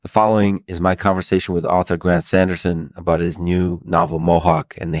following is my conversation with author Grant Sanderson about his new novel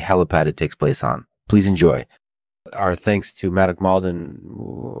Mohock and the helipad it takes place on. Please enjoy. Our thanks to Maddock Malden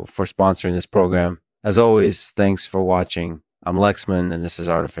for sponsoring this program. As always, thanks for watching. I'm Lexman, and this is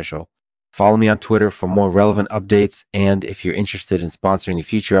Artificial. Follow me on Twitter for more relevant updates, and if you're interested in sponsoring a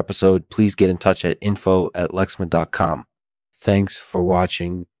future episode, please get in touch at info@lexman.com. Thanks for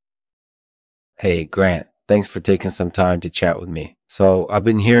watching. Hey, Grant, thanks for taking some time to chat with me. So I've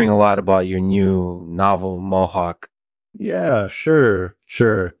been hearing a lot about your new novel, Mohock. Yeah, sure.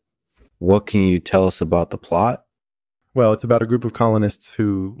 What can you tell us about the plot? Well, it's about a group of colonists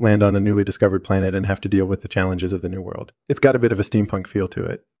who land on a newly discovered planet and have to deal with the challenges of the new world. It's got a bit of a steampunk feel to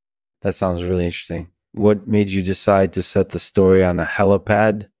it. That sounds really interesting. What made you decide to set the story on a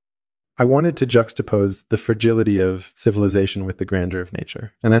helipad? I wanted to juxtapose the fragility of civilization with the grandeur of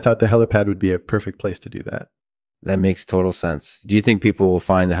nature, and I thought the helipad would be a perfect place to do that. That makes total sense. Do you think people will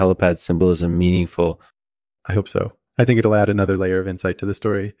find the helipad symbolism meaningful? I hope so. I think it'll add another layer of insight to the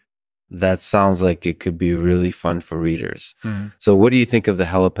story. That sounds like it could be really fun for readers. Mm-hmm. So what do you think of the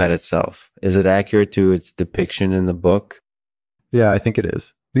helipad itself? Is it accurate to its depiction in the book? Yeah, I think it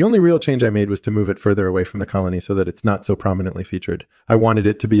is. The only real change I made was to move it further away from the colony so that it's not so prominently featured. I wanted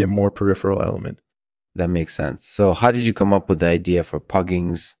it to be a more peripheral element. That makes sense. So how did you come up with the idea for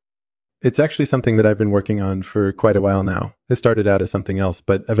Puggings? It's actually something that I've been working on for quite a while now. It started out as something else,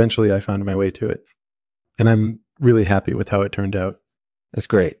 but eventually I found my way to it. And I'm really happy with how it turned out. That's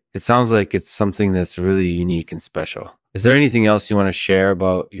great. It sounds like it's something that's really unique and special. Is there anything else you want to share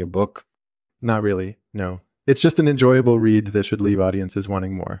about your book? Not really, no. It's just an enjoyable read that should leave audiences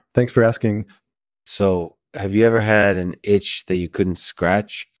wanting more. Thanks for asking. So, have you ever had an itch that you couldn't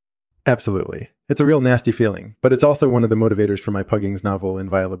scratch? Absolutely. It's a real nasty feeling, but it's also one of the motivators for my Puggings novel,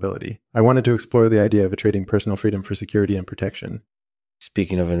 Inviolability. I wanted to explore the idea of trading personal freedom for security and protection.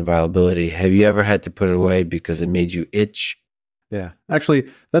 Speaking of inviolability, have you ever had to put it away because it made you itch? Yeah. Actually,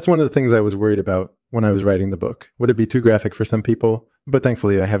 that's one of the things I was worried about when I was writing the book. Would it be too graphic for some people? But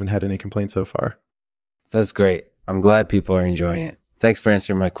thankfully, I haven't had any complaints so far. That's great. I'm glad people are enjoying it. Thanks for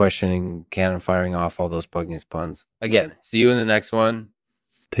answering my question and cannon firing off all those Puggings puns. Again, see you in the next one.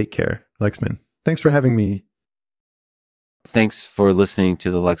 Take care, Lexman. Thanks for having me. Thanks for listening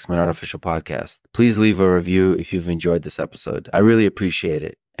to the Lexman Artificial Podcast. Please leave a review if you've enjoyed this episode. I really appreciate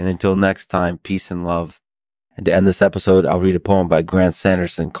it. And until next time, peace and love. And to end this episode, I'll read a poem by Grant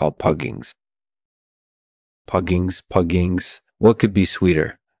Sanderson called Puggings. Puggings, Puggings. What could be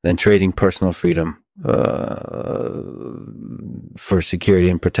sweeter than trading personal freedom for security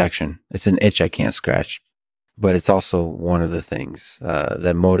and protection? It's an itch I can't scratch, but it's also one of the things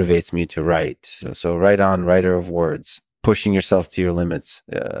that motivates me to write. So write on, writer of words, pushing yourself to your limits,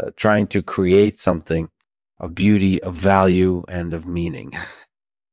 trying to create something of beauty, of value, and of meaning.